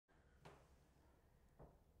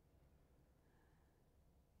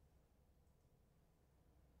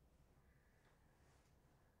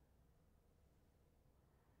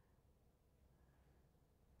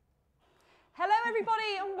Hello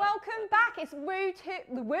everybody and welcome back. It's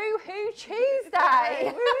Woohoo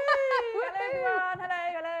Tuesday. Hello everyone.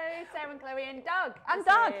 Hello. Sarah and Chloe and Doug. And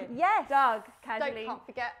Doug, yes. Doug casually Can't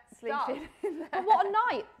forget sleeping. But what a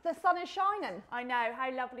night. The sun is shining. I know.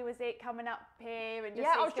 How lovely was it coming up here and just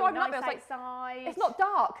I was driving up there, I was outside. like, it's not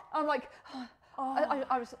dark. I'm like,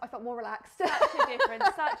 I felt more relaxed. Such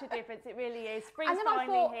a difference. It really is. Spring's and then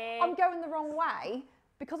finally I thought, here. I'm going the wrong way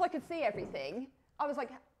because I could see everything. I was like,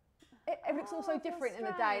 it looks all so different in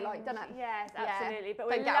the day, like, doesn't it? Yes, absolutely. Yeah. But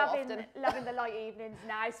we're loving the light evenings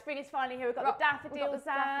now. Spring is finally here. We've got the daffodils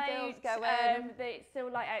out. Going. It's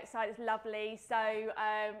still light outside. It's lovely. So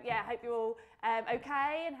yeah, hope you're all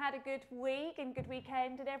okay and had a good week and good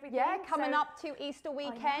weekend and everything. Yeah, coming up to Easter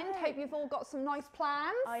weekend. Hope you've all got some nice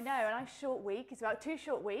plans. I know, and a nice short week as well. 2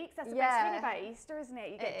 short weeks. That's the best thing about Easter, isn't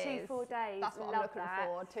it? You get 2 full days. That's what I'm looking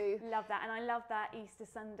forward to. Love that, and I love that Easter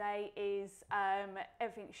Sunday is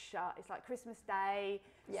everything's shut. It's like Christmas Day,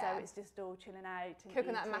 so it's just all chilling out and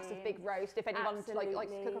cooking that massive big roast. If anyone likes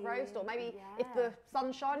to cook a roast, or maybe if the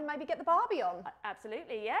sun's shining, maybe get the barbie on.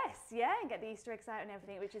 Absolutely, yes, and get the Easter eggs out and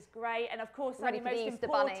everything, which is great. And of course, ready for most the Easter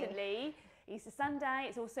importantly, bunny. Easter Sunday.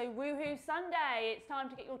 It's also Woohoo Sunday. It's time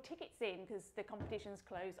to get your tickets in because the competitions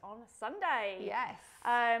close on Sunday. Yes.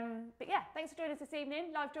 But yeah, thanks for joining us this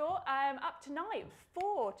evening. Live draw up tonight.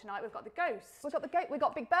 For tonight, we've got the Ghost. We've got the goat. We've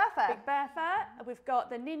got Big Bertha. Big Bertha. We've got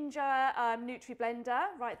the Ninja Nutri Blender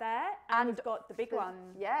right there, and we've got the big one.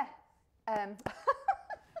 Yeah.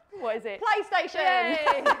 What is it? PlayStation.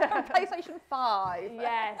 PlayStation 5.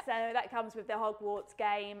 Yeah, so that comes with the Hogwarts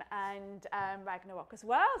game and Ragnarok as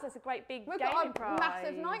well. So it's a great big We've gaming got a prize.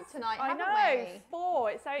 massive night tonight, haven't we?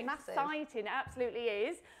 4. It's so Massive. exciting. It absolutely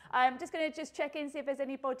is. I'm just going to check in, see if there's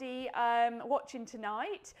anybody watching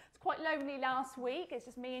tonight. It's quite lonely last week. It's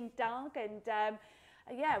just me and Doug and...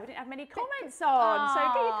 yeah, we didn't have many comments on, so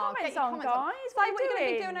get your comments on, guys. Say what you're going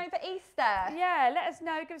to be doing over Easter. Yeah, let us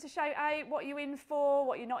know. Give us a shout out what you're in for,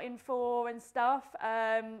 what you're not in for, and stuff.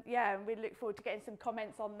 Yeah, and we look forward to getting some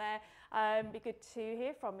comments on there. Be good to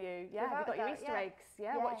hear from you. Yeah, have you got your Easter eggs?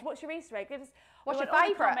 Yeah. What's your Easter egg? Give us. What's your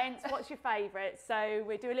favourite? Comments. What's your favourite? So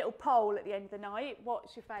we do a little poll at the end of the night.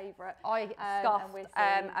 What's your favourite? I scoffed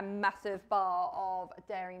a massive bar of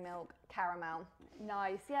dairy milk caramel.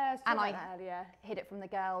 Nice, yeah. And I earlier. hid it from the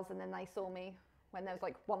girls, and then they saw me when there was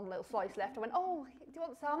like one little slice left. I went, "Oh, do you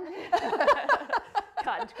want some?"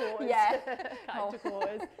 Cut into quarters. Yeah. Cut into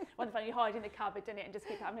quarters. One fun, you hide in the cupboard, didn't it, and just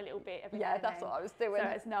keep having a little bit every now and that's then. what I was doing. So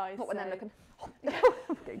it's nice. Not when they're looking.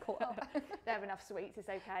 Getting caught up. They have enough sweets, it's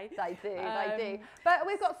okay. They do. But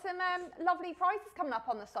we've got some lovely prizes coming up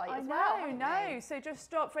on the site as well. I know. So just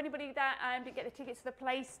stop for anybody that didn't get the tickets to the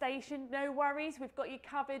PlayStation. No worries. We've got you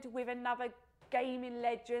covered with another gaming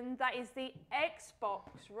legend. That is the Xbox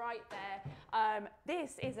right there.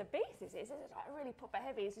 This is a beast. This is like really proper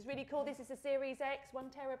heavy. This is really cool. This is the Series X, 1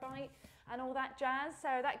 terabyte and all that jazz. So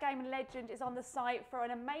that gaming legend is on the site for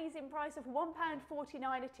an amazing price of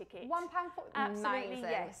 £1.49 a ticket. £1.49. Absolutely, amazing.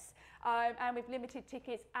 yes. And we've limited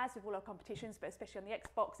tickets, as with all our competitions, but especially on the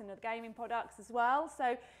Xbox and the gaming products as well.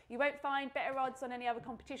 So you won't find better odds on any other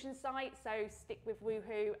competition site. So stick with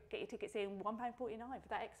Woohoo, get your tickets in, £1.49 for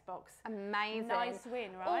that Xbox. Amazing. Nice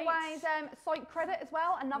win, right? Always site credit as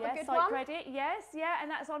well, another good one. Site credit, yes, and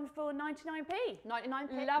that's on for 99p.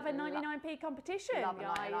 99p. Love a 99p competition, Love a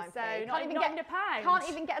guys. 99p. So not even a pound. Can't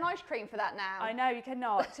even get an ice cream for that now. I know, you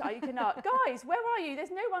cannot. You cannot. Guys, where are you?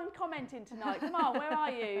 There's no one commenting tonight. Come on, where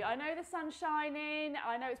are you? I know the sun's shining.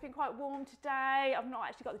 I know it's been quite warm today. I've not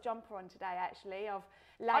actually got the jumper on today, actually. I've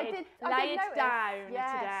laid down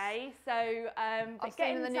today. So, I've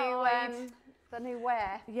seen the new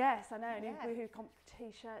wear. Yes, I know. New Woohoo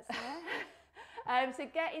t-shirts there. So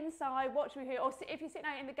get inside, watch Woohoo, or if you're sitting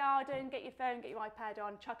out in the garden, get your phone, get your iPad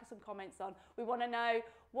on, chuck us some comments on. We want to know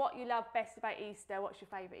what you love best about Easter. What's your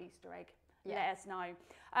favourite Easter egg? Let us know.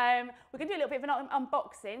 We're going to do a little bit of an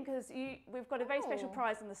unboxing because we've got a very special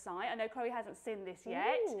prize on the site. I know Chloe hasn't seen this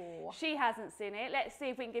yet. Ooh. She hasn't seen it. Let's see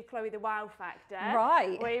if we can give Chloe the wow factor.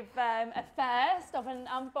 Right. With a first of an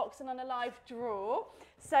unboxing on a live draw.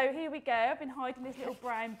 So here we go. I've been hiding this little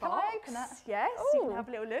brown box. Can I open it? Yes, Ooh. you can have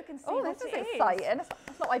a little look and see what it is. Oh, this is exciting.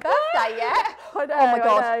 It's not my birthday yet. I know, oh my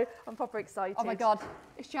God. I know. I'm proper excited. Oh my God.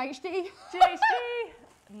 It's GHD. GHD.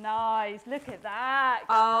 Nice. Look at that,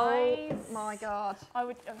 guys. Oh my God. I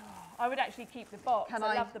would actually keep the box. I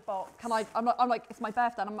love the box. Can I? I'm like, it's my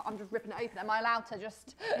birthday and I'm just ripping it open. Am I allowed to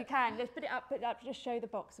just? You can. Let's put it up, just show the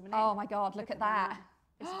box a minute. Oh my God, look at that.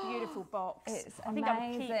 It's beautiful. little box. It's I think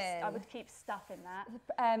amazing. I would keep stuff in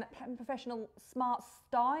that. Professional smart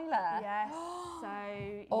styler. Yes. So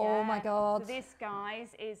Oh yeah. my God. So this, guys,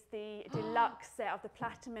 is the deluxe set of the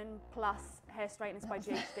Platinum Plus hair straighteners by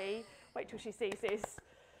GHD. Wait till she sees this.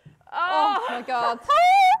 Oh my God.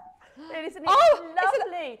 Isn't it Oh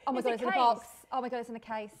lovely? my God, it's in a box. Oh my God, it's in a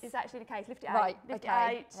case. It's actually the case. Lift it Right, out. Lift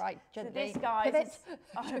okay, it out. right, So gently. this, guys,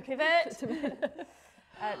 Pivot. pivot.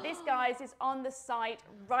 This, guys, is on the site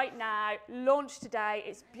right now. Launched today.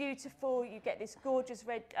 It's beautiful. You get this gorgeous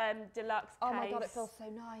red deluxe case. Oh my God, it feels so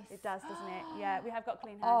nice. It does, doesn't it? Yeah, we have got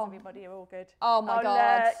clean hands, Oh. everybody. You're all good. Oh my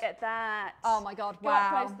God. Look at that. Oh my God, Go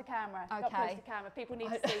up wow. close to the camera. Go up close Okay. to the camera. People need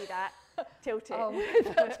to see that. Tilt it.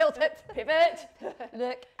 Oh, tilt it. Pivot.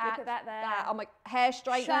 Look at that there. Oh my, hair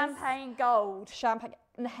straighteners. Champagne gold. Champagne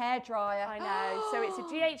and hair dryer. I know. So it's a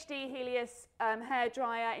GHD Helios hair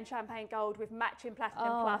dryer in champagne gold with matching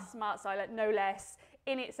Platinum Plus Smart Styler, no less,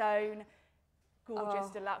 in its own gorgeous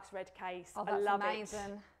deluxe red case. Oh, I that's love amazing.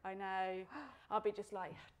 it. I know. I'll be just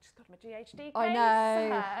like, just got my GHD case. I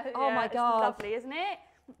know. Oh my it's God. lovely, isn't it?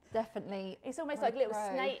 Definitely. It's almost Like like a little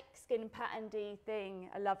pro. snake skin pattern-y thing.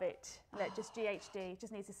 I love it. Like just GHD.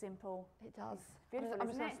 Just needs a simple. It does. Beautiful, I'm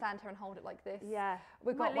just isn't going to it? stand here and hold it like this. Yeah.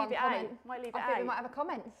 We've Might got one leave it comment. out. Might leave it I think we out. might have a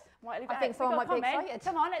comment. Might leave it I out. think someone We've got might be a comment. excited.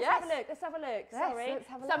 Come on, let's Yes. have a look. Let's have a look. Yes, Sorry. let's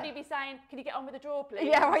have a Somebody look. be saying, can you get on with the draw, please?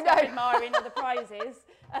 Yeah, I Start know. admiring other prizes.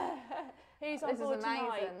 Who's on This is board tonight?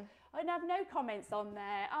 amazing. I have no comments on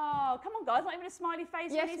there. Oh, come on, guys. Not even a smiley face.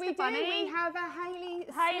 Yes, from we Easter do. Bunny. We have a Hayley.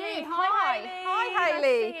 Hayley. Smith. Hi, Hayley. Hi, Nice to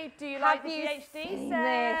Hayley. see you. Do you Have like the you GHD seen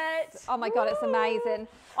set? this? Oh my God, it's Woo. amazing.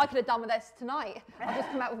 I could have done with this tonight. I've just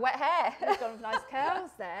come out with wet hair. You've gone with nice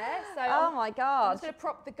curls there. So Oh my I'm God. just going to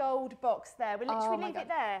prop the gold box there. We'll Oh literally my leave God. it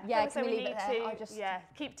there. Yeah, So can we leave need it there? to, I just- yeah,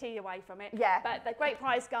 keep tea away from it. Yeah. But the great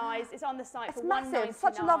prize, guys. It's on the site It's for massive. $1.99.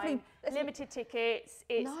 Such a lovely- it's limited tickets.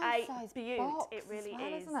 It's nice a size beaut. box It really as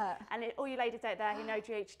well, is. isn't it? And all you ladies out there who know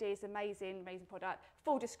GHD is amazing, amazing product.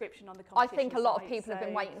 Full description on the I competition think a lot of site, people have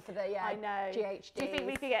been so- waiting for the I know. GHD. Do you think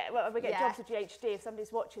we could get, well, we get Yeah. jobs with GHD? If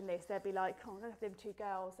somebody's watching this, they'll be like, oh, look at them two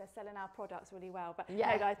girls. They're selling our products really well. But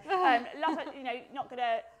Yeah. no, guys, not going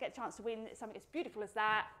to get a chance to win something as beautiful as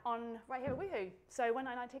that on right here at Woohoo. So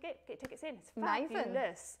 $1.99 ticket, get tickets in. It's Amazing.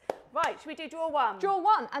 fabulous. Right, should we do draw one? Draw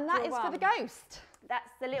one, and that Draw is for the one. ghost.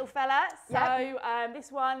 That's the little fella. So Yep.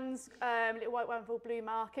 this one's little white one for blue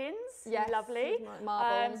markings. Yes, Lovely. it's like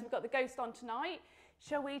marble. So we've got the ghost on tonight.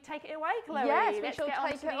 Shall we take it away, Chloe? Yes, we Let's shall get on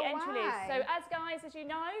take to the it entry list. away. So as guys, as you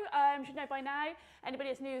know, should know by now, anybody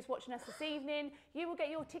that's new is watching us this evening, you will get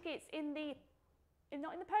your tickets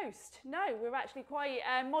not in the post. No, we're actually quite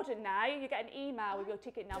modern now. You get an email with your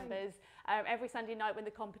ticket numbers every Sunday night when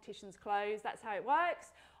the competitions close. That's how it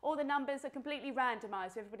works. All the numbers are completely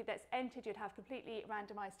randomised. So everybody that's entered, you'd have completely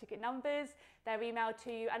randomised ticket numbers. They're emailed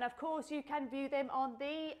to you. And of course, you can view them on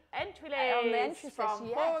the entry list. On the entry list, from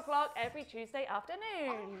yes. 4 o'clock every Tuesday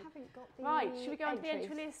afternoon. I haven't got the Right, should we go onto the entries.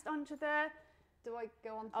 entry list, onto the... Do I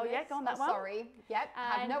go on to Oh, this? yeah, go on that one. Sorry. Yep, I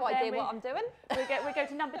have And no then idea we- what I'm doing. we go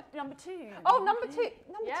to number two. Oh, number two.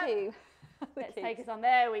 Number Yep. two. Let's take us on.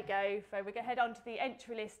 There we go. So we're going to head on to the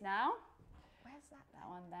entry list now. Where's that? That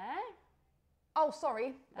one there. Oh,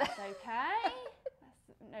 sorry. That's okay.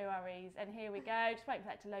 No worries. And here we go. Just waiting for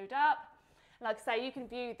that to load up. Like I say, you can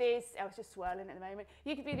view this. I was just swirling at the moment.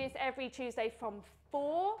 You can view this every Tuesday from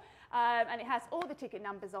 4, and it has all the ticket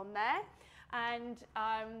numbers on there. And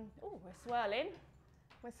oh, we're swirling.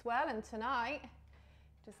 We're swirling tonight.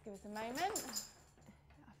 Just give us a moment.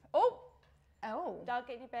 Oh. Oh. Doug,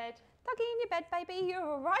 get in your bed. Dougie in your bed, baby. You're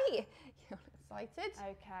all right. You're excited.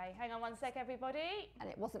 Okay, hang on one sec, everybody. And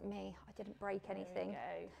it wasn't me. I didn't break There we anything.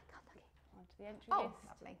 go. Come on, Dougie. Onto the entry Oh, list.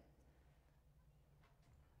 lovely.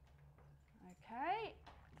 Okay.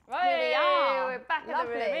 Here we are. We're back in the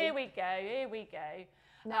room. Lovely. Here we go. Here we go.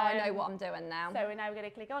 Now I know what I'm doing now. So we're now going to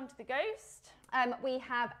click onto the ghost. We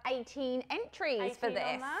have 18 entries 18 for this.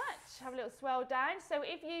 on that. Have a little swirl down. So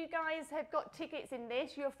if you guys have got tickets in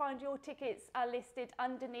this, you'll find your tickets are listed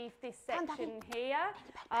underneath this Come on, section Daddy. here.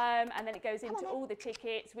 And then it goes Come into on, then. all the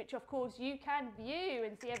tickets, which of course you can view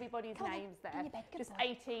and see everybody's Come on, then. names In there. your bed. Good Just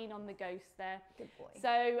boy. 18 on the ghost there. Good boy.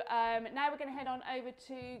 So now we're going to head on over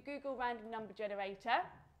to Google Random Number Generator.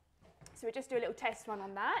 So we'll just do a little test run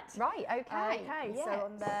on that. Right, okay. Okay, yeah. so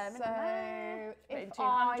on the So put in if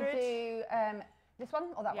I 200. do this one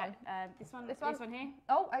or that Yeah, one? this one? one here.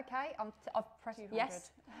 Oh, okay. I've pressed 200.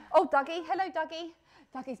 yes. Oh, Dougie. Hello, Dougie.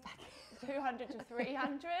 Dougie's back. 200 to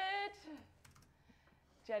 300.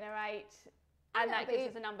 Generate. And that that'll gives be-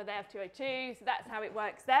 us a number there of 202. So that's how it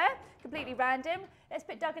works there. Completely random. Let's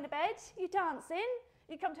put Doug in a bed. You dancing?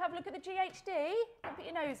 You come to have a look at the GHD. Don't put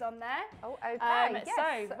your nose on there. Oh, okay. Yes.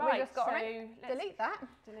 So, we right, just got so to let's delete that.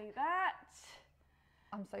 delete that.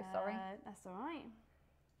 I'm so sorry. That's all right.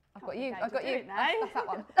 I've got you. I've got you. Now. That's that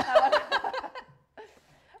one.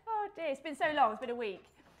 Oh dear, it's been so long. It's been a week.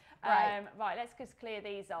 Right. Right, let's just clear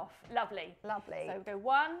these off. Lovely. Lovely. So we go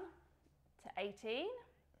 1 to 18.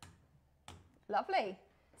 Lovely.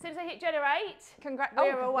 As soon as I hit generate,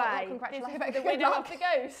 We're we're away. This congratulations. is the winner of the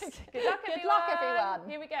ghost. Good luck, everyone. Good luck, everyone.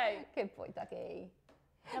 Here we go. Good boy, Dougie.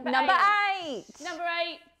 Number 8. Number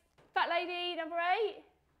 8. Fat lady, number 8.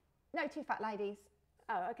 No, 2 fat ladies.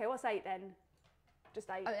 Oh, okay. What's 8 then? Just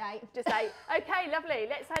 8. Oh, 8. Just 8. Okay, lovely.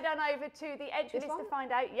 Let's head on over to the entry This list to one?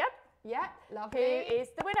 find out. Yep. Yeah, Who lovely. is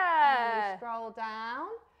the And we winner? scroll down.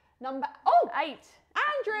 Number 8.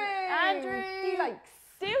 Andrew.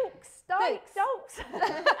 Felix. Stokes.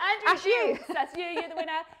 Andrew That's you. Stokes. That's you. You're the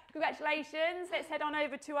winner. Congratulations. Let's head on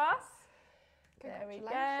over to us. There we go.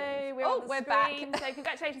 Congratulations. We're on the we're screen. back. So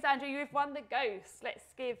congratulations, Andrew. You've won the ghost. Let's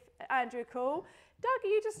give Andrew a call. Doug, are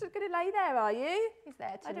you just going to lay there, are you? He's there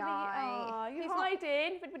I don't tonight. think you're He's not-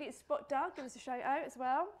 hiding. If anybody to spot Doug, give us a shout out as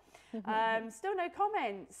well. Still no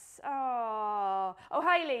comments. Oh,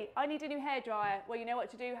 Hayley, I need a new hairdryer. Well, you know what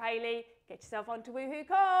to do, Hayley. Get yourself onto Woohoo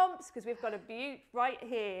Comps because we've got a beaut right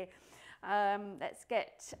here. Let's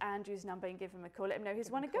get Andrew's number and give him a call. Let him know he's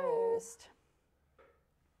won a ghost.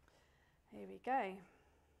 Here we go.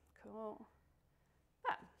 Cool.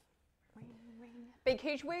 Ah, Big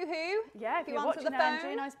huge woohoo. yeah, if you you're answer watching the Andrew,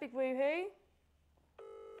 phone. nice big woohoo.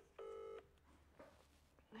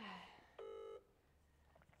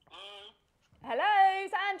 Hello,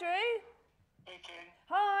 it's Andrew. Speaking.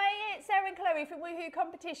 Hi, it's Sarah and Chloe from Woohoo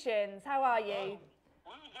Competitions. How are you?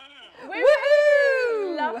 Woohoo!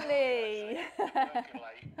 Woohoo! Lovely. Working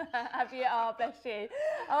late. Have you? Oh, bless you.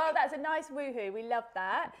 Oh, that's a nice woohoo. We love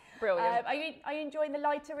that. Brilliant. Are you enjoying the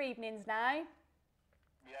lighter evenings now?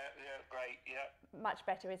 Yeah, great, yeah. Much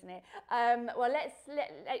better, isn't it? Well, let's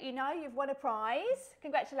let you know you've won a prize.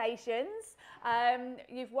 Congratulations.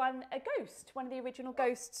 You've won a ghost, one of the original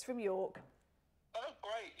ghosts from York. Oh,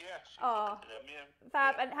 great, yes. Oh. Yeah.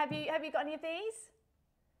 Fab. And have you got any of these?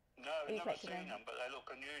 No, you never collecting seen them? them, but they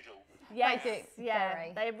look unusual. Yes, They do, yeah,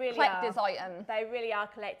 very. they really Collector's are. item. They really are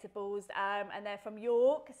collectibles, and they're from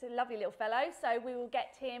York. It's a lovely little fellow. So we will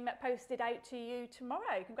get him posted out to you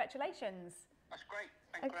tomorrow. Congratulations. That's great.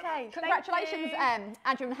 Thank you very Okay. much. Congratulations, Thank you.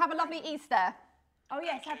 Andrew, and have a lovely Easter. Oh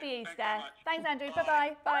yes, Thank happy you. Easter. Thank you very much. Thanks, Andrew. Bye.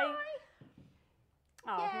 Bye-bye. Bye.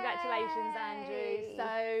 Oh, congratulations, Yay. Andrew.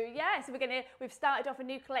 So yeah, so we've started off a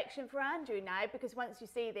new collection for Andrew now, because once you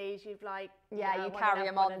see these, you've like Yeah, you I wanna carry have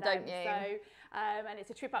them one on, of don't them. you? So and it's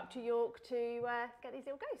a trip up to York to get these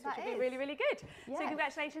little ghosts, which That will be is. really, really good. So Yes.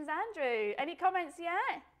 congratulations, Andrew. Any comments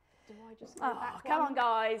yet? Do I just Oh, come on,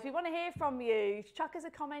 guys. We want to hear from you. Chuck us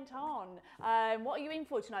a comment on. What are you in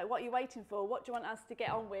for tonight? What are you waiting for? What do you want us to get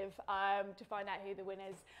on with to find out who the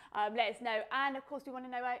winners? Let us know. And, of course, we want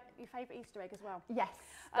to know your favourite Easter egg as well. Yes,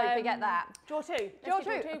 don't forget that. Draw 2. Let's Draw do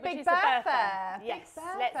 2, which Big is the Bertha. Bertha. Yes, Big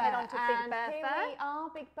let's head on to Bertha. Big And Bertha. Here we are,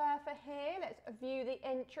 Big Bertha here. Let's view the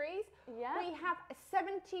entries. Yeah. We have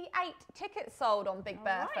 78 tickets sold on Big All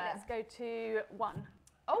Bertha. right, let's go to 1.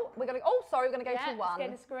 Oh, we're going to. Oh, sorry, we're going to go Yeah, to let's 1.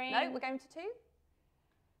 get the screen. No, we're going to 2.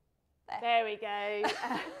 There we go.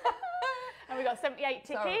 And we've got 78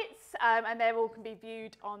 Sorry. tickets, and they all can be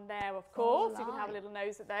viewed on there, of course. You can have a right. little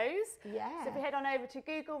nose at those. Yeah. So if we head on over to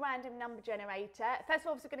Google Random Number Generator, first of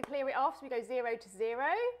all, we're going to clear it off. So we go 0 to 0.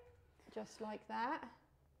 Just like that.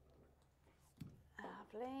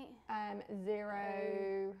 Lovely.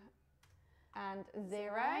 0 and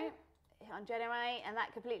 0. Hit on generate, and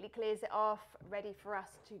that completely clears it off, ready for us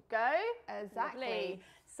to go. Exactly. Lovely.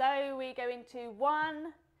 So we go into 1.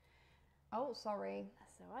 Oh, sorry.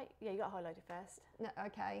 That's all right. Yeah, you got highlighted first. No,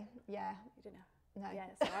 okay. Yeah. You didn't know. No. Yeah,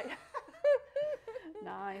 that's all right.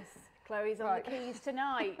 Nice. Chloe's on Right. the keys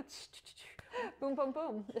tonight. Boom, boom,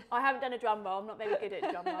 boom. I haven't done a drum roll. I'm not very good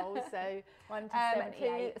at drum rolls. So 1 to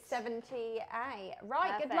 78. To 78.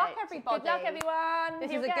 Right. Good luck, Perfect. everybody. Good luck, everyone.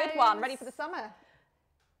 This Here is a we good go. one. Ready for the summer.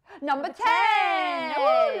 Number 10.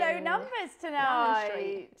 Oh, low numbers tonight. Downing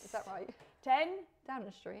Street. Is that right? 10?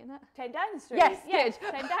 Downing Street, isn't it? 10 Downing Street. Yes, yes,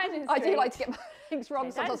 good. 10 Downing Street. I do like to get my things wrong.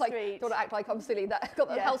 10 Sometimes Downing I Street. don't act like I'm silly that I've got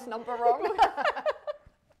the Yeah. house number wrong.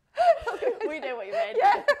 We know what you meant.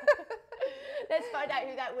 Yeah. Let's find out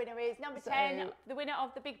who that winner is. Number 10, the winner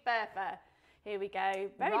of the Big Bertha. Here we go.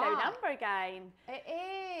 Very low Right. number again.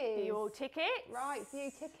 It is. Your tickets. Right,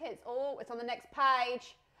 view tickets. Oh, it's on the next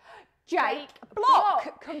page. Jake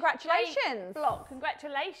Block. Congratulations. Jake Block,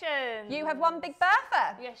 congratulations. You have won Big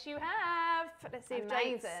Bertha. Yes, you have. Let's see if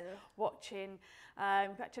Jake's Amazing. watching.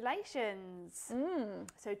 Congratulations.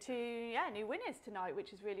 So two new winners tonight,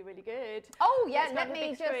 which is really, really good. Oh, yeah, Let's go let to the me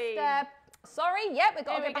big just, screen. sorry, yeah, we've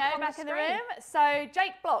got Here to we go go, back on back in the screen. room. So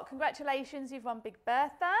Jake Block, congratulations, you've won Big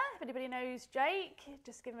Bertha. If anybody knows Jake,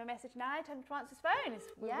 just give him a message now, tell him to answer his phone.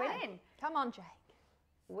 We're winning. Come on, Jake.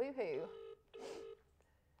 Woohoo.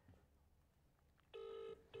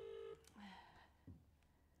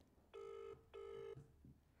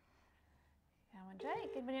 Come on,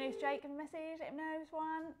 Jake. Anybody knows Jake, give him a message, let him know who's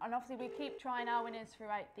won. And obviously we keep trying our winners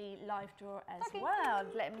throughout the live draw as well.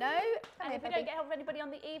 Let him know. And if we don't get hold of anybody on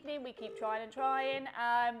the evening, we keep trying and trying.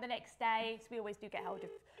 The next day, so we always do get hold of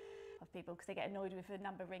people because they get annoyed with the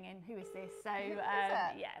number ringing. Who is this? So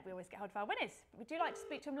yeah, we always get hold of our winners. Would you like to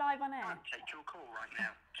speak to them live on air? I'll take your call right now.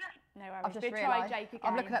 No worries. I've just We'll try realised, Jake again.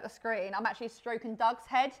 I'm looking at the screen. I'm actually stroking Doug's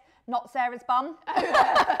head, not Sarah's bum.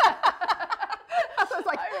 I was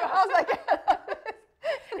like,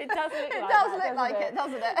 It does look it like does that, look like doesn't it,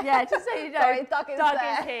 doesn't it? Yeah, just so you know, Sorry, Doug is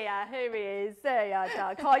there. is here. Here he is. There you are,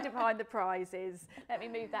 Doug. Hiding behind the prizes. Let me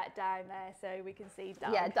move that down there so we can see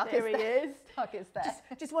Doug. Yeah, Doug there is he there. is. Doug is there.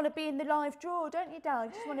 Just want to be in the live draw, don't you,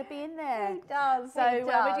 Doug? Just want to be in there. He does, So he does.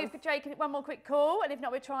 we'll do for Jake one more quick call, and if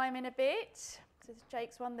not, we'll try him in a bit. So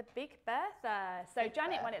Jake's won the Big Bertha. So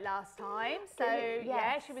Janet won it last time. So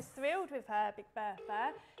yeah, she was thrilled with her Big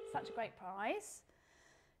Bertha. Such a great prize.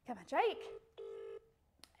 Come on, Jake.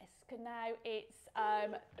 Now it's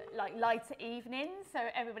like lighter evenings, so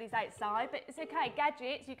everybody's outside, but it's okay.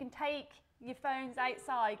 Gadgets, you can take your phones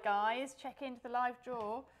outside, guys. Check into the live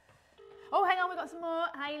draw. Oh, hang on, we've got some more.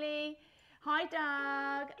 Hayley. Hi,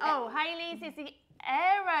 Doug. Oh, Hayley's is the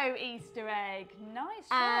Aero Easter egg. Nice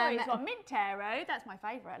choice. Well, mint Aero, that's my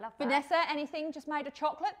favourite. I love that. Vanessa, anything just made of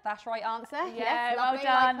chocolate? That's right answer. Yeah, yes, well lovely,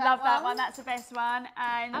 done. like Love that one. That's the best one.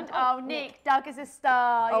 And Nick, Doug is a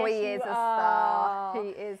star. Oh, Yes, he you is a are. star. He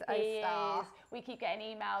is a star. Is. We keep getting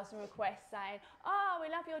emails and requests saying, "Oh, we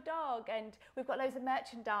love your dog, and we've got loads of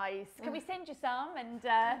merchandise. Can we send you some?" And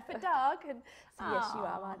for Doug, and so yes, you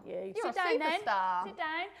are, aren't you? You're Sit a down then. superstar. Sit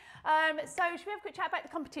down. So should we have a quick chat about the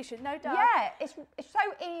competition? No, Doug. Yeah, it's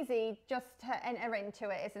so easy just to enter into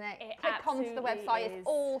it, isn't it? It Click onto the absolutely website. is. It's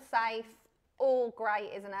all safe, all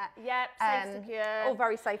great, isn't it? Yep, safe, secure. All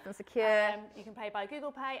very safe and secure. You can pay by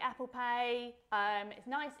Google Pay, Apple Pay. It's a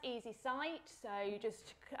nice, easy site. So you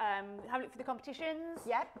just have a look for the competitions.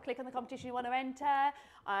 Yep. Click on the competition you want to enter,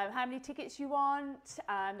 how many tickets you want.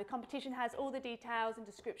 The competition has all the details and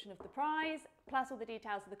description of the prize, plus all the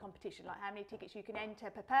details of the competition, like how many tickets you can enter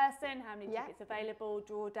per person, how many tickets available,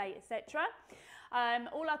 draw date, etc.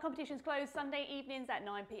 All our competitions close Sunday evenings at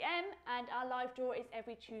 9 p.m. and our live draw is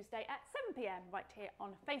every Tuesday at 7 p.m. right here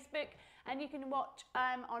on Facebook. And you can watch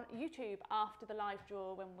on YouTube after the live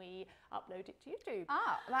draw when we upload it to YouTube.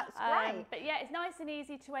 Ah, that's great. But yeah, it's nice and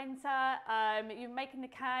easy to enter. You make an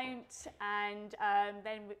account and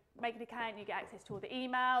then make an account, you get access to all the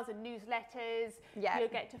emails and newsletters. Yeah. You'll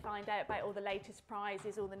get to find out about all the latest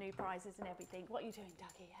prizes, all the new prizes and everything. What are you doing,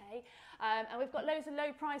 Dougie, hey? And we've got loads of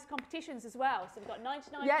low price competitions as well. So we've got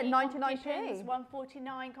 99p competitions,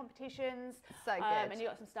 149 competitions. So good. And you've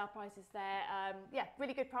got some star prizes there. Yeah,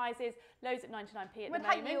 really good prizes. Loads at 99p at the moment. We'd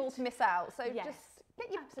hate you all to miss out, so Yes, just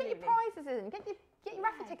get your absolutely. prizes in, get your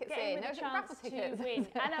raffle tickets Get in. with a Those are chance raffle to tickets. win.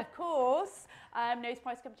 And of course, those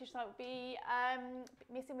prize competitions I would be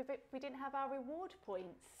missing if we didn't have our reward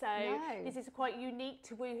points. So this is quite unique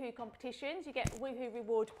to Woohoo competitions. You get Woohoo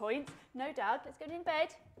reward points. No, Doug, let's go in bed.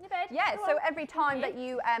 In your bed. Yeah, Go so on. every time that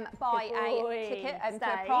you buy Good boy. a ticket to a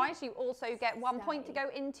Stay. prize, you also get 1 point to go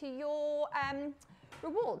into your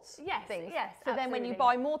rewards things. Yes, So then when you absolutely.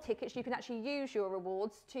 buy more tickets, you can actually use your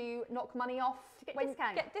rewards to knock money off To get when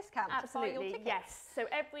discount. get discount to buy your Absolutely, tickets. yes. So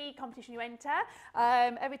every competition you enter,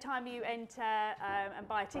 every time you enter and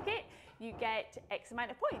buy a ticket, you get X amount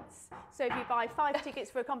of points. So if you buy 5 tickets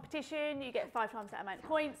for a competition, you get 5 times that amount of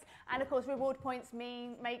points. And of course, reward points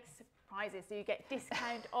makes prizes, so you get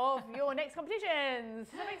discount of your next competitions.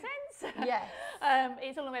 Does that make sense? Yes.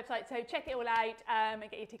 It's all on the website, so check it all out and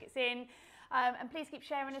get your tickets in. And please keep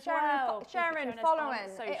sharing as well. Please keep Sharing, us on following,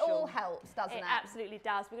 it social. all helps, doesn't it? It absolutely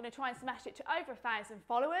does. We're going to try and smash it to over 1,000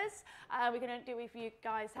 followers. We're going to do it with you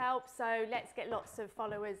guys' help. So let's get lots of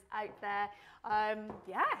followers out there.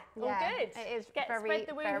 Yeah, all good. It is Spread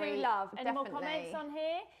the Woohoo very, love. Any more definitely. comments on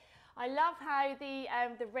here? I love how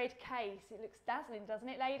the red case, it looks dazzling, doesn't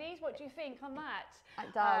it, ladies? What do you think on that?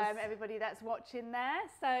 It does. Everybody that's watching there.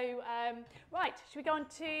 So, right, should we go on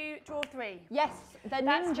to draw 3? Yes, the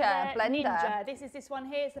That's Ninja the blender. Ninja. This is this one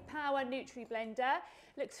here. It's the Power Nutri blender.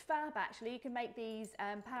 Looks fab actually. You can make these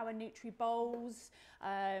Power Nutri bowls.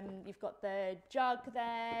 You've got the jug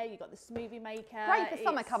there. You've got the smoothie maker. Great for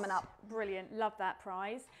summer It's coming up. Brilliant. Love that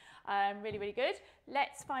prize. Really, really good.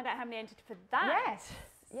 Let's find out how many entered for that. Yes.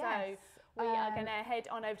 Yes. So we are going to head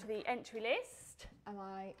on over to the entry list.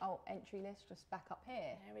 Oh, entry list, just back up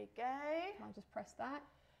here. There we go. I'll just press that.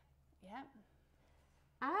 Yeah.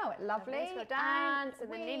 Oh, lovely. Scroll down. And So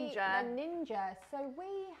the Ninja. The Ninja. So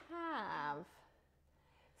we have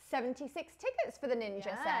 76 tickets for the Ninja,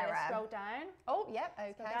 Yeah, Sarah. let's scroll down. Oh, yep,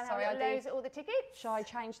 okay. Scroll down. Sorry, have a little I nose do. at all the tickets. Shall I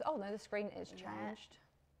change? Oh no, the screen is changed.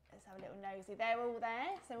 Let's have a little nosy. They're all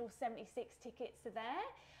there. So all 76 tickets are there.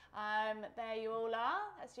 There you all are.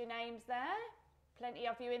 That's your names there. Plenty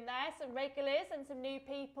of you in there. Some regulars and some new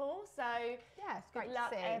people. So Yeah, it's great good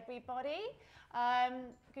luck, to see. everybody.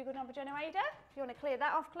 Google number generator. If you want to clear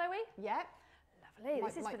that off, Chloe. Yep. Lovely. Might-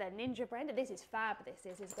 This is might- for their Ninja blender. This is fab. This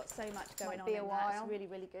is. It's got so much going Might on be in a that. It's while. really,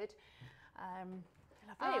 really good. Lovely.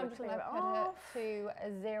 I'm We'll just clear going it to put off. it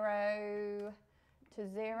to 0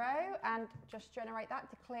 to 0 and just generate that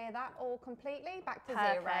to clear that all completely back to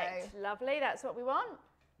 0. Perfect. Lovely. That's what we want.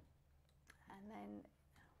 And then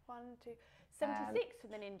 1, 2, 76 for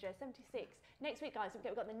the Ninja. 76. Next week, guys,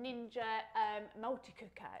 we've got the Ninja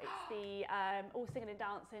multi-cooker. It's the all singing and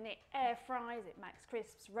dancing. It air fries, it max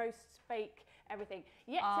crisps, roasts, bake, everything.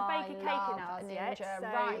 Yet to bake a cake in ours a yet. Ninja. So,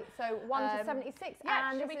 Right, so 1 to 76.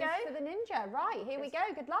 yeah, and shall this we is go? for the Ninja. Right, here we go.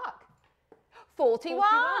 Good luck.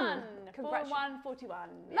 41. 41, 41.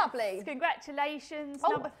 Yes. Lovely. Congratulations,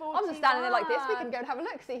 Oh, number 41. I'm just standing there like this. We can go and have a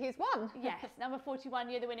look, see who's won. Yes, number 41,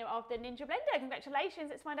 you're the winner of the Ninja Blender. Congratulations.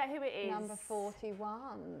 Let's find out who it is. Number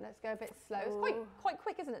 41. Let's go a bit slow. It's Ooh. quite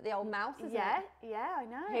quick, isn't it? The old mouse, isn't Yeah, it? yeah, I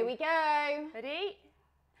know. Here we go. Ready?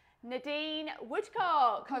 Nadine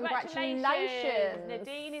Woodcock. Congratulations.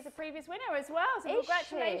 Nadine is a previous winner as well. So Is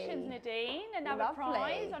congratulations, she? Nadine. Another Lovely.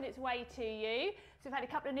 prize on its way to you. So we've had a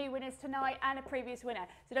couple of new winners tonight and a previous winner.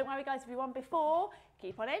 So don't worry, guys, if you won before,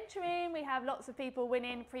 keep on entering. We have lots of people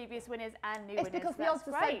winning, previous winners and new winners. It's because the That's odds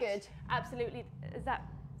are so great. good. Absolutely. Is that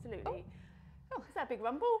absolutely? Oh, is that a big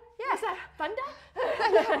rumble? Yeah. Is that thunder?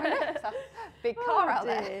 It's a big car out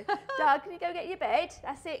there. dear. Doug, can you go get your bed?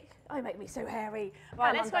 That's it. Oh, you make me so hairy. Right,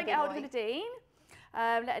 Come let's on, go and get Dougie hold of boy. Nadine.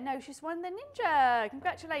 Let her know she's won the Ninja.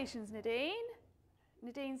 Congratulations, Nadine.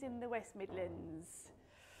 Nadine's in the West Midlands.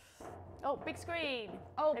 Oh, big screen.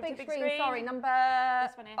 Oh, Over to big screen. Sorry, number.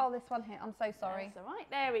 This one here. Oh, this one here. I'm so sorry. That's all right.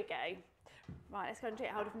 There we go. Right, let's go and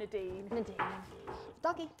get hold of Nadine. Nadine.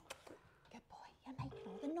 Doggy. Good boy. You're making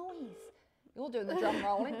all the noise. You're doing the drum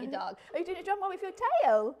roll, aren't you, Doug? Are you doing a drum roll with your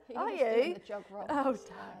tail? Are He's you? doing the jug roll. Oh, with his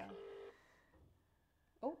Doug. tail.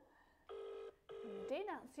 Oh, Nadine,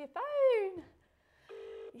 answer your phone.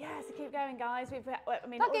 Yes, so keep going, guys. We've, I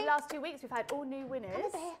mean, all Doggy. the last 2 weeks we've had all new winners. come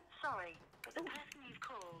over here. Sorry, but the person you've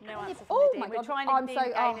called. No answer from Oh Nadine. my We're God, trying I'm Nadine so-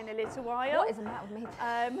 again oh. in a little while. What is the matter with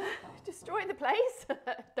me? Destroying the place.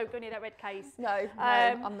 Don't go near that red case. No, no,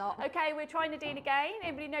 Um, I'm not. Okay, we're trying Nadine again.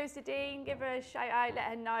 Anybody knows Nadine, give her a shout out, let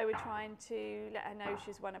her know. We're trying to let her know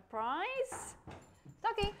she's won a prize.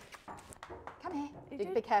 Doggy, come here. You Be,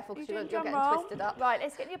 doing- be careful you because you're doing getting drum roll? twisted up. Right,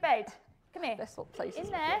 let's get in your bed. Come here. Let's swap places. In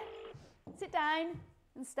with there. you. Sit down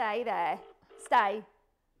and stay there. Stay.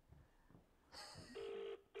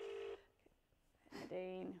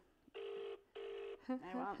 Nadine.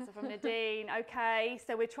 No answer from Nadine. Okay,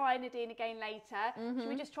 so we're trying Nadine again later. Should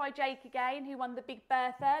we just try Jake again, who won the Big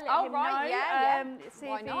Bertha? Let Oh, him right, know. yeah. See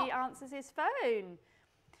Why if not? he answers his phone.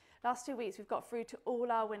 Last 2 weeks, we've got through to all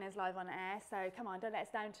our winners live on air. So come on, don't let us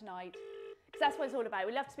down tonight. Because that's what it's all about.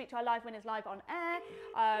 We love to speak to our live winners live on air.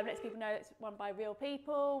 Let people know it's won by real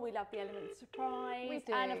people. We love the element of surprise. We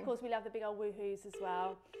do. And of course, we love the big old woohoos as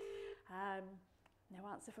well. No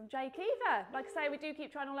answer from Jake either. Like I say, we do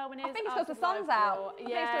keep trying all our winners. I think it's because the after sun's live out. draw. I think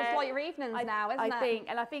it's 'cause it's like your evenings now, isn't it?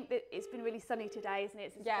 I think that it's been really sunny today, isn't it?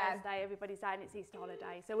 It's Yeah. Thursday, everybody's out and it's Easter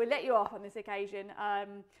holiday. So we'll let you off on this occasion.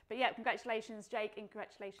 But yeah, congratulations, Jake, and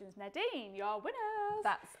congratulations, Nadine. You're winners.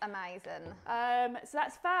 That's amazing. So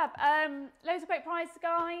that's fab. Loads of great prizes,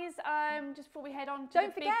 guys. Just before we head on to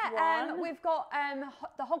Don't the big forget, one. we've got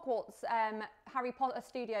the Hogwarts Harry Potter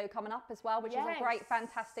studio coming up as well, which is a great, Yes.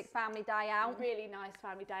 fantastic family day out. Really nice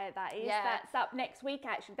family day at that is. Yeah. That's up next week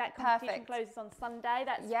actually. That competition Perfect. closes on Sunday.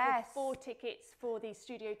 That's Yes. for 4 tickets for the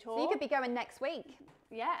studio tour. So you could be going next week.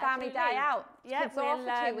 yeah, Family absolutely. day out. Yeah, Kids are off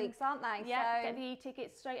we'll, for 2 weeks, aren't they? Yeah, So get the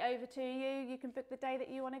tickets straight over to you. You can book the day that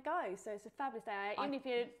you want to go. So it's a fabulous day out. Even if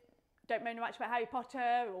you're don't know much about Harry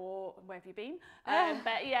Potter or where have you been,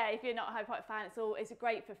 but yeah, if you're not a Harry Potter fan, it's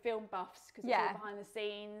great for film buffs because it's all behind the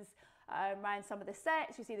scenes, around some of the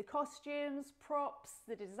sets. You see the costumes, props,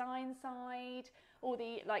 the design side, all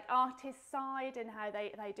the like artist side, and how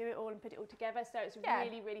they do it all and put it all together. So it's a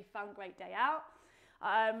really, really fun, great day out.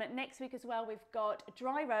 Next week as well, we've got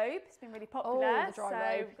Dry Robe. It's been really popular. Oh, the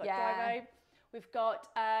Dry Robe. We've got Dry Robe. We've got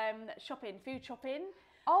shopping, food shopping.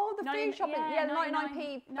 Oh, the food shopping. Yeah, the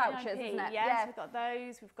 99p vouchers, isn't it? Yes, we've got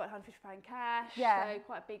those. We've got £150 cash. Yeah. So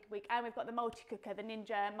quite a big week. And we've got the multi-cooker, the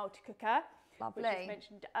Ninja multi-cooker. Lovely. Which was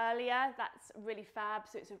mentioned earlier. That's really fab.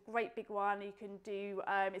 So it's a great big one. You can do,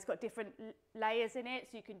 it's got different layers in it.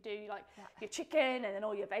 So you can do like your chicken and then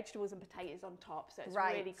all your vegetables and potatoes on top. So it's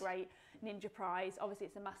really great. Ninja prize. Obviously,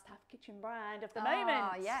 it's a must-have kitchen brand of the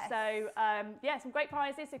moment. Yes. So yeah, some great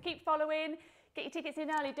prizes. So keep following. Get your tickets in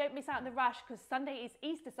early. Don't miss out on the rush because Sunday is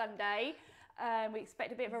Easter Sunday. We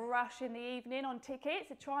expect a bit of a rush in the evening on tickets,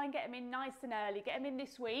 so try and get them in nice and early. Get them in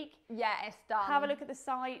this week. Yeah, it's done. Have a look at the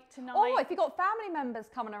site tonight. Oh, if you've got family members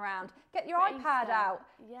coming around, get your iPad out.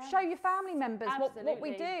 Yes. Show your family members what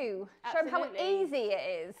we do. Show them how easy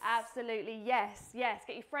it is. Absolutely, yes.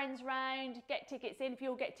 Get your friends round, get tickets in. If you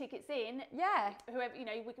all get tickets in, whoever, you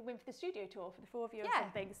know, we can win for the studio tour for the 4 of you or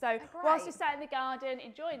something. So whilst you're sat in the garden,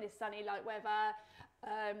 enjoying this sunny light weather,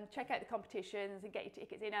 check out the competitions and get your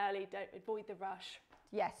tickets in early. Don't avoid the rush.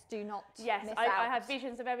 Yes, do not miss out. I have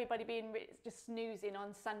visions of everybody being just snoozing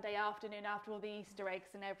on Sunday afternoon after all the Easter eggs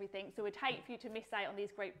and everything. So we'd hate for you to miss out on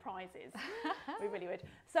these great prizes. We really would.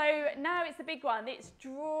 So now it's the big one. It's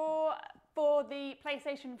draw for the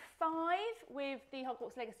PlayStation 5 with the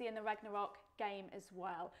Hogwarts Legacy and the Ragnarok game as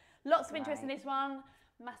well. Lots of interest in this one.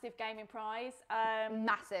 Massive gaming prize.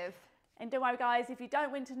 Massive. And don't worry, guys, if you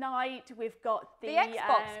don't win tonight, we've got the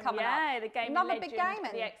Xbox coming up. Yeah, the Gaming Another Legend, big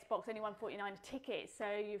gaming. the Xbox, only $149 a ticket, so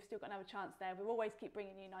you've still got another chance there. We'll always keep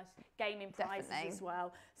bringing you nice gaming prizes as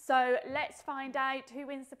well. So let's find out who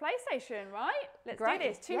wins the PlayStation, right? Let's do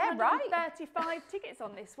this. 235 tickets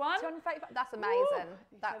on this one. 235. That's amazing.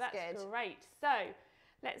 That's good. good. Great. So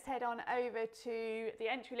let's head on over to the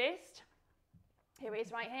entry list. Here it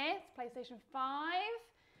is right here. It's PlayStation 5.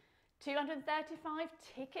 235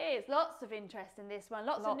 tickets, lots of interest in this one,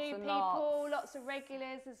 lots of new people, lots of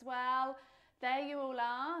regulars as well. There you all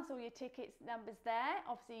are, so all your tickets numbers there.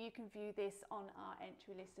 Obviously you can view this on our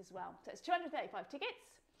entry list as well. So it's 235 tickets.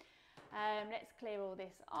 Let's clear all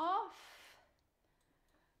this off.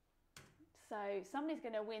 So somebody's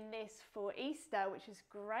going to win this for Easter, which is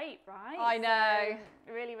great, right? I know.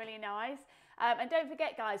 So, really, really nice. And don't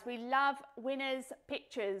forget, guys, we love winners'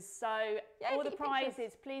 pictures. So all the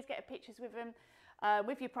prizes, please get pictures with them,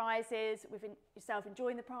 with your prizes, with yourself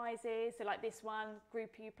enjoying the prizes. So like this one,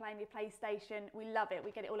 group you playing your PlayStation. We love it.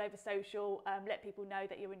 We get it all over social. Let people know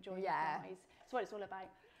that you're enjoying the prize. That's what it's all about.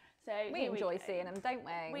 So we enjoy seeing them, don't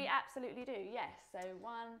we? We absolutely do, yes. So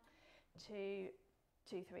 1, 2,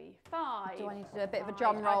 2, 3, 5. Do I need to do a bit of a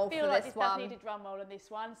drum roll for this one? I feel like this does need a drum roll on this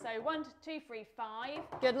one. So 1, 2, 3,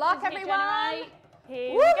 5. Good luck, everyone.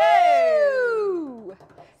 Here we go.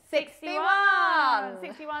 61.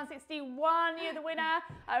 61, 61. You're the winner.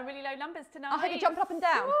 Really low numbers tonight. I hope you jump up and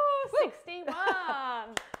down. Woo, 61.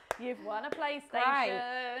 You've won a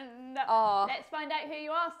PlayStation. Oh. Let's find out who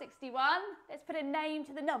you are, 61. Let's put a name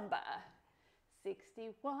to the number.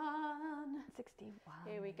 61. 61.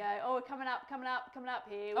 Here we go. Oh, we're coming up.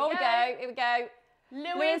 Here we go.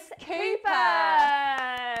 Lewis Cooper.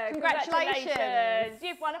 Congratulations.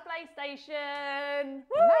 You've won a PlayStation.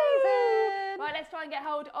 Amazing. Right, let's try and get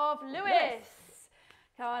hold of Lewis.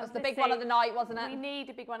 That was the big one of the night, wasn't it? We need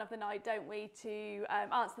a big one of the night, don't we, to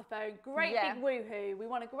answer the phone. Great big woohoo. We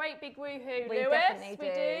want a great big woohoo, Lewis. Definitely we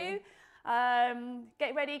do.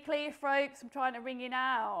 Get ready, clear your throats. I'm trying to ring you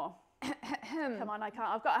now. Come on, I can't.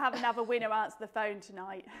 I've got to have another winner answer the phone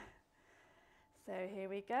tonight. So here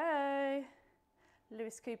we go.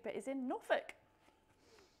 Lewis Cooper is in Norfolk.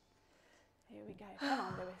 Here we go. Come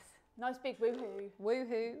on, Lewis. Nice big woohoo.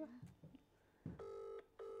 Woohoo.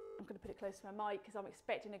 I'm going to put it close to my mic because I'm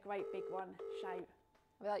expecting a great big one. Shout.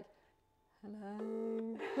 I'll be like,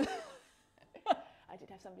 hello. I did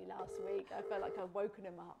have somebody last week. I felt like I'd woken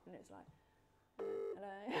them up and it's like,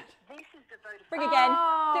 hello. This is the Vodafone. Ring again.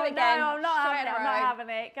 Oh, Do it again. No, I'm not having it. I'm not having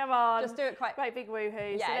it. Come on. Just do it quite. Great big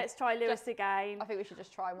woohoo. Yeah, So let's try Lewis again. I think we should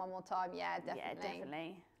just try one more time. Yeah, definitely. Yeah,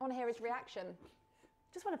 definitely. I want to hear his reaction.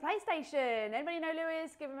 Just want a PlayStation. Anybody know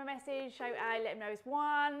Lewis? Give him a message. Shout out. Let him know he's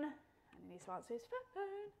won. And he needs to answer his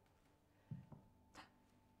phone.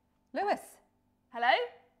 Lewis. Hello?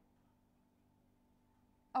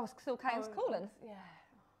 Oh, it's still Kane's calling. Yeah.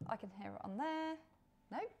 I can hear it on there.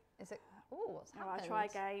 No? Is it? Oh, what's All happened? right,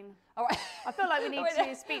 try again. All right. I feel like we need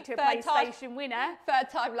to speak to a Third time. PlayStation winner. Third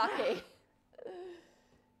time lucky.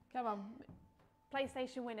 Come on,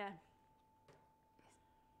 PlayStation winner.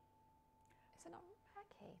 Is it not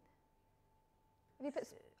working? Have you put?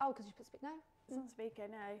 Oh, because you put speak. No. It's on speaker,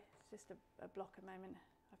 no. It's just a blocker moment,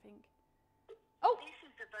 I think. Oh. This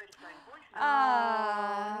is the Vodafone voicemail.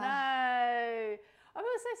 Oh, no. I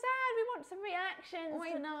feel so sad. We want some reactions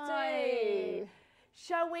We tonight. do.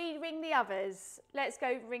 Shall we ring the others? Let's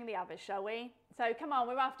go ring the others, shall we? So come on,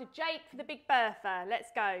 we're after Jake for the Big Bertha. Let's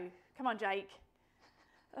go. Come on, Jake.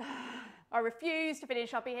 I refuse to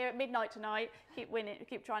finish. I'll be here at midnight tonight. Keep winning.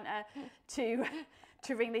 Keep trying to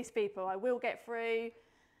ring these people. I will get through.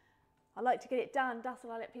 I like to get it done. That's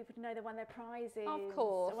why I let people know they won their prizes. Of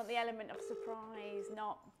course. I want the element of surprise,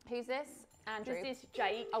 not. Who's this? Andrew. This is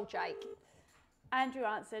Jake. Oh, Jake. Andrew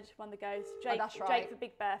answered, won the ghost. Jake, that's right. Jake for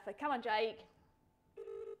Big Bertha. Come on, Jake.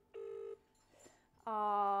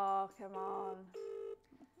 Oh, come on.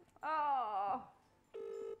 Oh.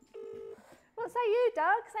 What say you,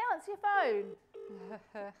 Doug? Say answer your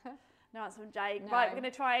phone. No answer from Jake. No. Right, we're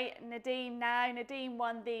going to try Nadine now. Nadine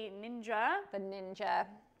won the Ninja. The ninja.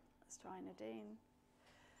 Let's try Nadine.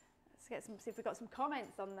 Let's get some. See if we've got some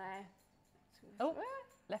comments on there. Oh,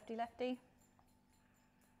 lefty, lefty.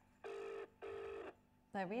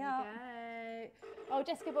 There we There are. we go. Oh,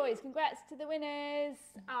 Jessica Boys, congrats to the winners.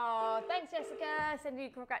 Oh, thanks, Jessica. Sending you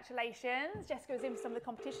congratulations. Jessica was in some of the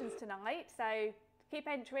competitions tonight, so keep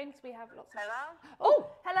entering because we have lots of. Hello? Oh,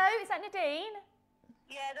 hello, is that Nadine?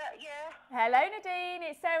 Yeah, yeah. Hello, Nadine.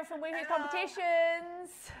 It's Sarah from Woohoo Hello.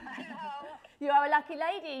 Competitions. Hello. You are a lucky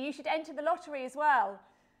lady. You should enter the lottery as well.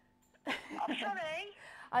 I'm sorry.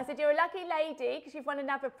 I said you're a lucky lady because you've won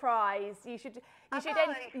another prize. You should Have enter.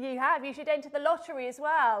 I? You have. You should enter the lottery as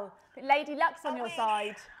well. Lady Luck's on I your wish.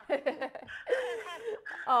 side.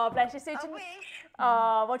 Oh, bless you. So I ton- wish.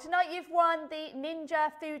 oh, well, tonight you've won the Ninja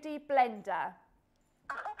Foodie Blender.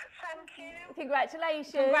 Oh, thank you.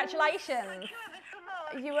 Congratulations. Congratulations. Thank you ever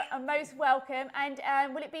so much. You are most welcome. And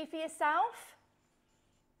will it be for yourself?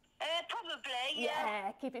 Probably,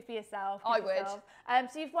 yeah. Keep it for yourself. I keep would. yourself.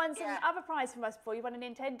 So you've won some Yeah. other prize from us before. You won a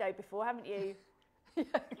Nintendo before, haven't you? Yeah,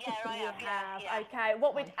 I You have, have. yeah. Okay.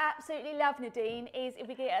 What we'd absolutely love, Nadine, is if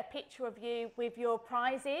we get a picture of you with your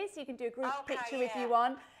prizes. You can do a group Okay, picture if yeah. you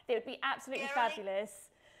want. It would be absolutely Yeah, really? fabulous.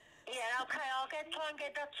 Yeah, okay, I'll try and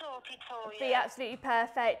get that sorted for you. Be absolutely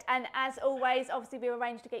perfect. And as always, obviously, we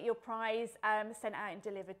arranged to get your prize sent out and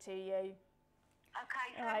delivered to you.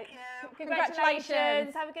 Okay, All thank right. you. Congratulations.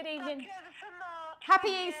 Congratulations. Have a good Thank evening. you ever so much. Happy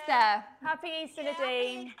Thank you. Easter. Happy Easter, Yeah,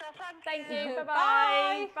 Nadine. Happy Easter, Thank you. you. Bye. Bye-bye.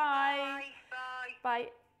 Bye. Bye. Bye. Bye.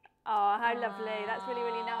 Oh, how lovely. That's really,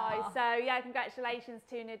 really nice. Ah. So, yeah, congratulations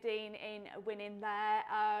to Nadine in winning there.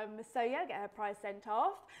 So, yeah, get her prize sent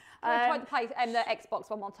off. Try the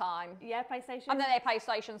Xbox one more time. Yeah, PlayStation. And then the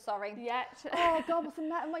PlayStation, sorry. Yeah. Oh, God, what's the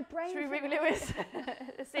matter with my brain? Should we ring Lewis?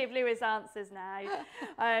 Let's see if Lewis answers now.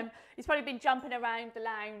 He's probably been jumping around the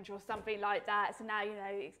lounge or something like that. So now,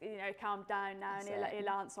 calm down now and That's it. he'll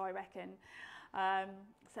answer, I reckon.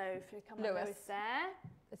 So if you come on, Lewis. Lewis there.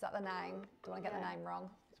 Is that the name? Do I get the Yeah. name wrong?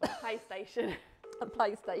 PlayStation. A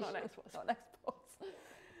PlayStation. Not an Xbox. Not an Xbox.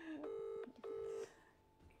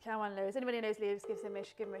 Come on, Lewis. Anybody who knows Lewis, give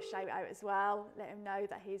him a shout out as well. Let him know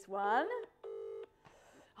that he's won.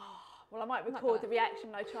 Oh, well, I might record the reaction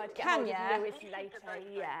I tried to get Can hold ya? of Lewis later.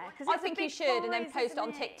 Yeah. 'Cause I it's a think you big should, and then prize, post it on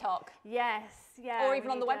isn't it? TikTok. Yes, yeah. Or we even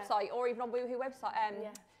on the need to website, or even on Woohoo website.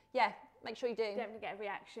 Yeah, make sure you do. Definitely get a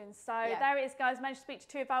reaction. So Yeah. there it is, guys. Managed to speak to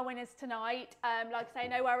two of our winners tonight. Like I say,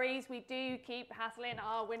 no worries. We do keep hassling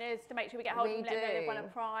our winners to make sure we get hold of We them, let them know they've won a do.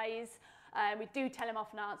 prize. We do tell them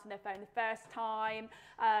off and answer their phone the first time.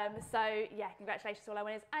 So yeah, congratulations to all our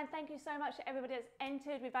winners. And thank you so much to everybody that's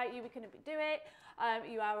entered. Without you, we couldn't do it.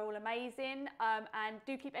 You are all amazing. And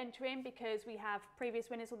do keep entering because we have previous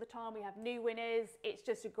winners all the time. We have new winners. It's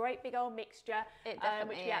just a great big old mixture, It definitely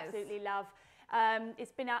which we is. absolutely love.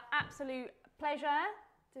 It's been our absolute pleasure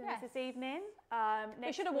doing this evening. We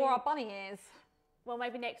Next should have week- wore our bunny ears. Well,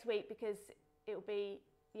 maybe next week because it'll be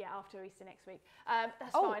after Easter next week.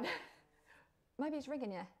 That's Oh. fine. Maybe it's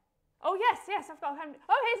ringing you. Oh yes, I've got.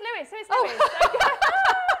 Oh, here's Lewis. Here's Oh. Lewis.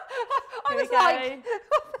 I Here we was like,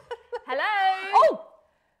 Hello. oh,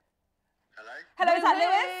 Hello? hello, is that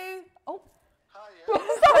Woohoo. Lewis? Oh,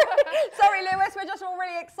 Hi, sorry, Lewis, we're just all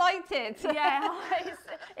really excited. Yeah, hi,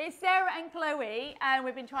 it's Sarah and Chloe, and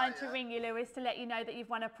we've been trying to Hiya. ring you, Lewis, to let you know that you've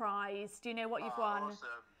won a prize. Do you know what you've won? Awesome.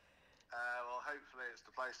 Well, hopefully it's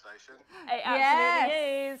the PlayStation. It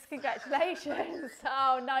absolutely is. Congratulations.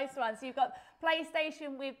 Oh, nice one. So you've got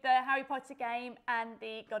PlayStation with the Harry Potter game and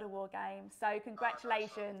the God of War game. So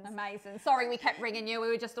congratulations. Amazing. Sorry we kept ringing you. We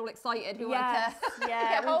were just all excited. We wanted Yes, to yeah.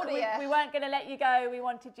 get hold of you. We weren't going to let you go. We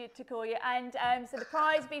wanted you to call you. And so the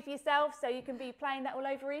prize will be for yourself, so you can be playing that all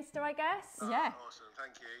over Easter, I guess. Yeah. Awesome,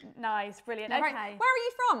 thank you. Nice, brilliant. Right. Okay. Where are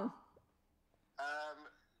you from?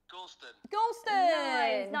 Galston.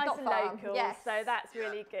 Galston. Nice Not and far. local. Yes. So that's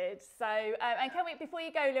really good. So, and can we, before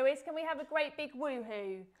you go, Lewis, can we have a great big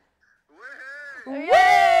woohoo? Woohoo!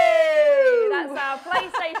 Yay! That's our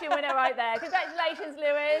PlayStation winner right there. Congratulations,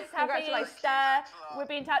 Lewis. Happy Congratulations. Easter. Thanks a lot. We'll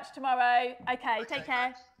be in touch tomorrow. Okay, take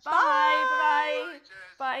care. thanks. Bye. Bye, Bye.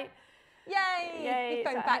 cheers. Bye. Yay! Yay, You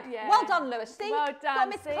phoned so- back. yeah. Well done, Lewis. See, Well got done, a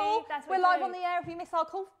missed see? call. That's We're what live we on do. the air. If you miss our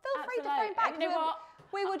call, feel free to Absolutely. phone back. And you know what?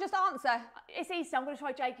 We will just answer. It's Easter. I'm going to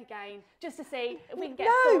try Jake again, just to see if we can get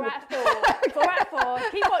No. 4 out of 4. 4 out of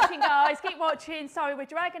 4. Keep watching, guys. Keep watching. Sorry, we're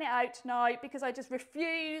dragging it out tonight because I just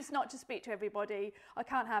refuse not to speak to everybody. I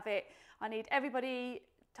can't have it. I need everybody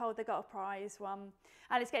told they got a prize.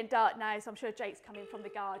 And it's getting dark now, so I'm sure Jake's coming from the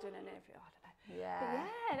garden and everything. I don't know. Yeah. But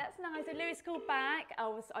yeah, that's nice. So Lewis called back. I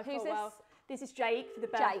thought, Who's well, this? this is Jake for the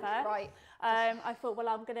Jake, birthday. right. I thought, well,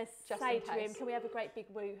 I'm going to Just say in to him, case. can we have a great big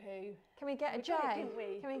woohoo? Can we get a We J? did, didn't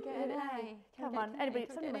we? Can we get We an did. A? Can Come we on, get an anybody, A?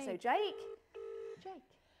 Can we somebody must get say an Jake. A? Jake.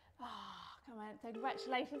 Oh, come on, so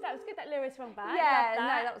congratulations. That was good that Lewis won back. Yeah, Love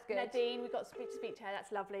no, that was good. Nadine, we've got to speak to her.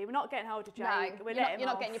 That's lovely. We're not getting hold of Jake. No, We'll you're let him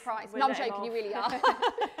not off. getting your prize. We'll No, I'm let him joking, you off. really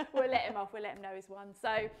are. We'll let him off. We'll let him know he's won. So,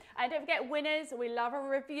 and don't forget winners. We love a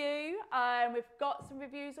review. We've got some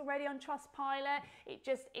reviews already on Trustpilot. It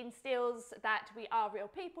just instills that we are real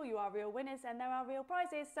people, you are real winners, and there are real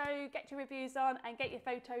prizes. So get your reviews on and get your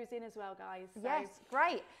photos in as well, guys. So, Yes,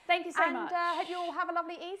 great. thank you so And much. hope you all have a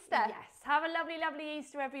lovely Easter. Yes, have a lovely, lovely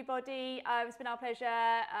Easter, everybody. It's been our pleasure.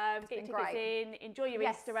 Get your been tickets great. in. Enjoy your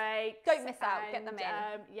Yes. Easter eggs. Don't miss out, get them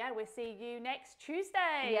in. Yeah, we'll see you next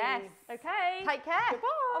Tuesday. Yes. Okay. Take care. Goodbye.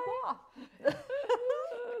 Au revoir.